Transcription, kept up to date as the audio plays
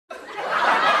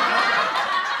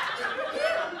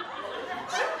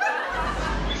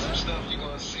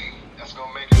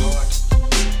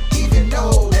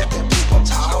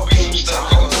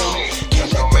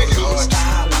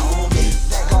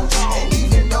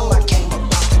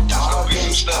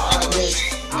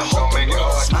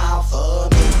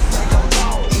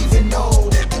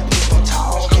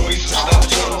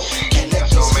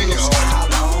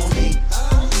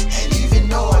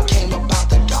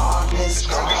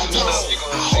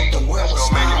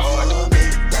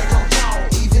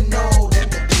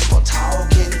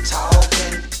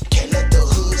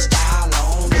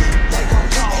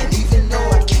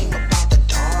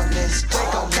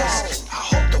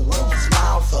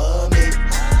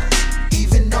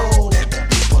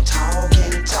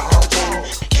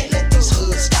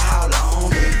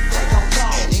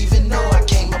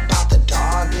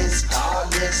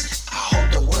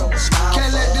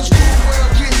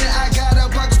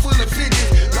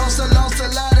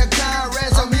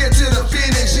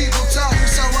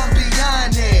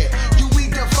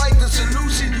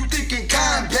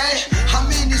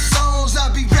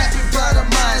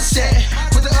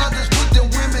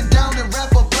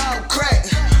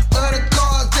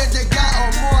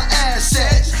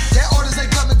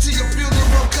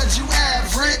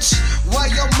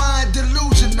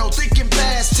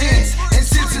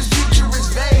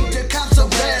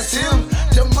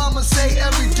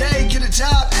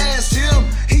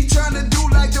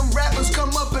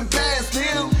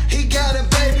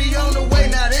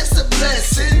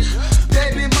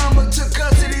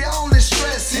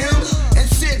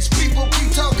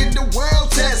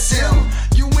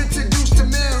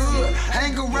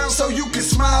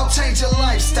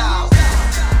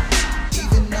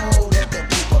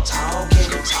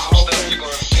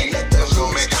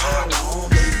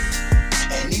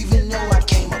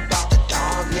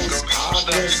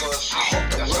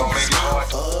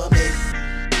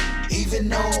even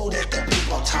know that the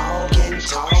people talking,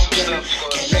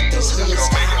 can't let this hood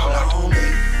style on me.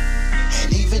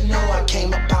 And even though I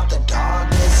came up out the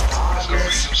darkness, I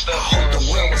hope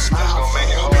the world will smile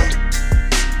for me.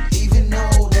 Even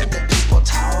though that the people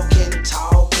talking,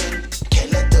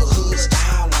 can't let the hood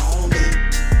style on me.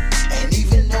 And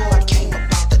even though I came up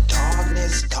out the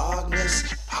darkness,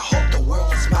 I hope the world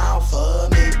will smile for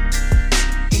me.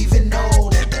 Even though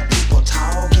that the people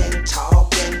talking,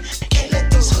 can't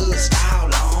let this hood style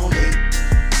on me.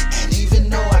 And even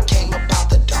though I came up out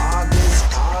the darkness,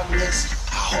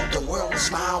 I hope the world will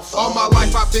smile for me. All my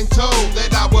life I've been told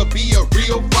that I would be a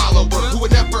real follower who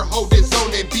would never hold his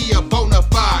own and be a bona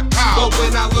fide cow. But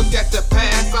when I look at the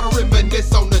past, I don't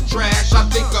reminisce on the trash. I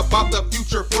think about the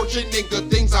future, fortune, and good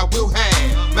things I will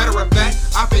have. Matter of fact,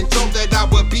 I've been told that I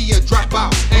would be a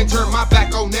dropout and turn my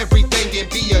back on everything and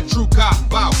be a true cop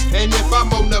out. And if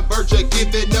I'm on the verge of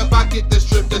giving up, I get the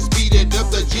strength to speed it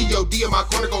up. The G.O.D. in my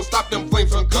corner gon' stop them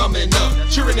flames from coming up.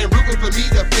 Cheering and rooting for me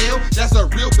to fail, that's a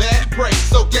real bad break.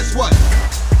 So guess what?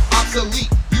 Obsolete,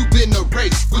 you've been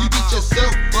erased. When you beat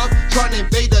yourself up, trying to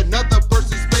invade another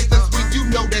person's space, that's when you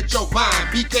know that your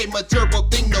mind became a terrible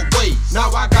thing to waste.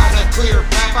 Now I got a clear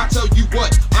path, I tell you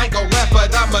what, I ain't gon' laugh,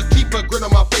 but I'ma keep a grin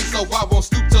on my face so I won't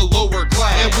stoop to lower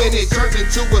class. And when it turns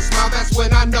into a smile, that's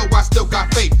when I know I still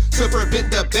got faith to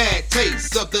prevent the bad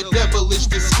taste of the devilish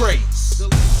disgrace.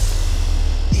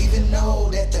 Even though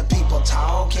that the people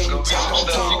talking,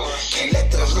 can't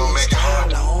let the hood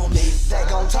style on me. They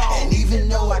gon' talk. And even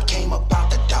though I came up out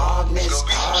the darkness,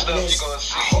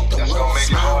 I hope the world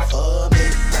smile for me.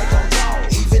 They gon'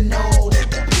 talk. Even though that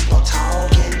the people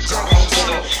talking,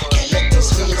 can't let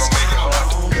this hood style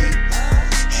on me.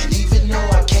 And even though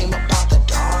I came up out the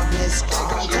darkness, I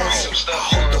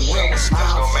hope the world will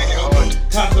smile for me.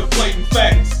 Contemplating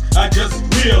facts, I just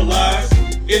realized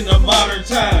in the modern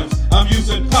times I'm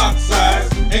using pop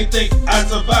size. Ain't think I'd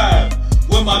survive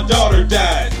when my daughter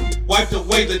died. Wiped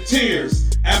away the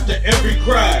tears after every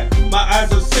cry. My eyes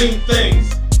have seen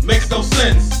things, makes no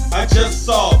sense. I just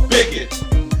saw a bigot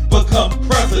become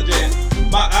president.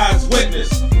 My eyes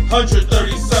witnessed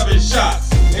 137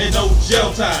 shots and no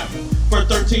jail time for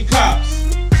 13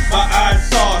 cops. My eyes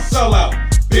saw a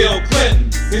sellout, Bill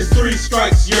Clinton. His 3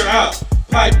 strikes, you're out.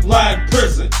 Pipeline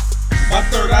prison. My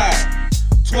third eye,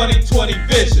 20/20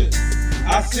 vision.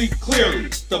 I see clearly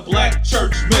the black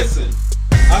church missing.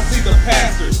 I see the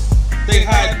pastors, they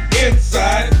hide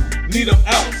inside, need them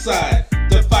outside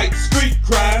to fight street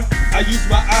crime. I use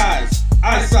my eyes,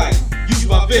 eyesight, use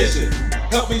my vision,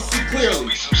 help me see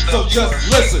clearly, so just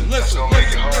listen. It's gonna make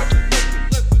it hard.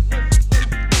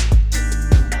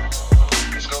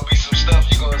 It's gonna be some stuff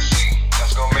you're gonna see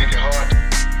that's gonna make it hard.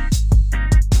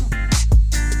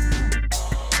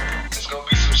 It's gonna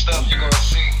be some stuff you're gonna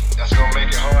see that's gonna make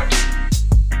it hard.